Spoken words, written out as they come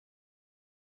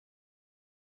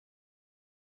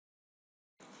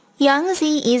Yang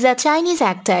Zi is a Chinese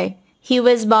actor. He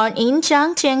was born in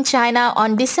Chongqing, China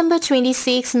on December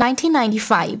 26,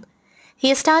 1995.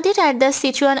 He studied at the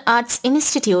Sichuan Arts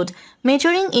Institute,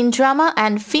 majoring in drama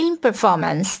and film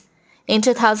performance. In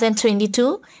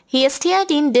 2022, he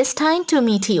starred in Destined to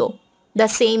Meet You. The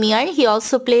same year, he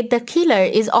also played The Killer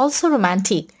is Also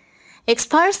Romantic.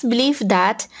 Experts believe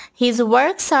that his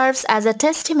work serves as a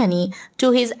testimony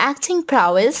to his acting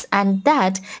prowess and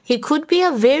that he could be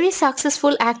a very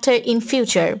successful actor in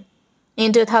future.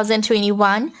 In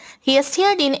 2021, he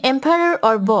starred in Emperor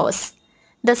or Boss.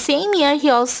 The same year, he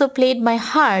also played My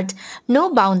Heart,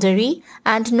 No Boundary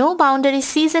and No Boundary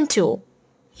Season 2.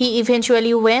 He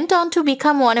eventually went on to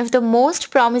become one of the most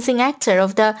promising actors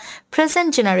of the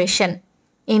present generation.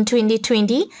 In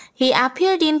 2020, he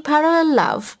appeared in Parallel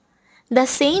Love. The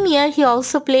same year, he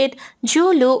also played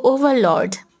Zhou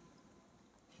Overlord.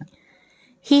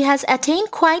 He has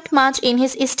attained quite much in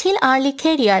his still early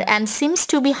career and seems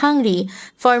to be hungry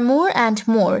for more and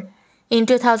more. In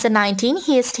 2019,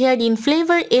 he starred in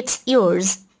Flavor It's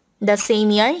Yours. The same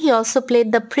year, he also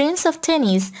played the Prince of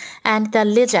Tennis and The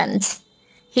Legends.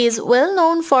 He is well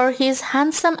known for his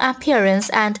handsome appearance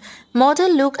and model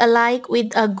look alike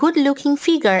with a good-looking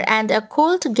figure and a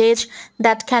cold gaze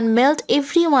that can melt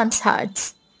everyone's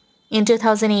hearts. In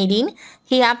 2018,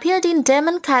 he appeared in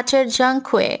Demon Catcher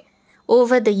Zhang.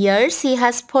 Over the years, he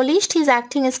has polished his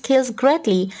acting skills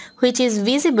greatly, which is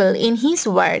visible in his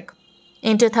work.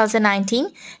 In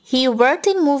 2019, he worked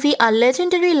in movie A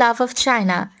Legendary Love of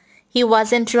China. He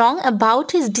wasn't wrong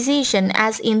about his decision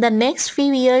as in the next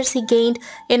few years he gained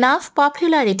enough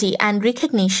popularity and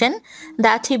recognition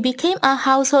that he became a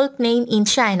household name in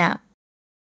China.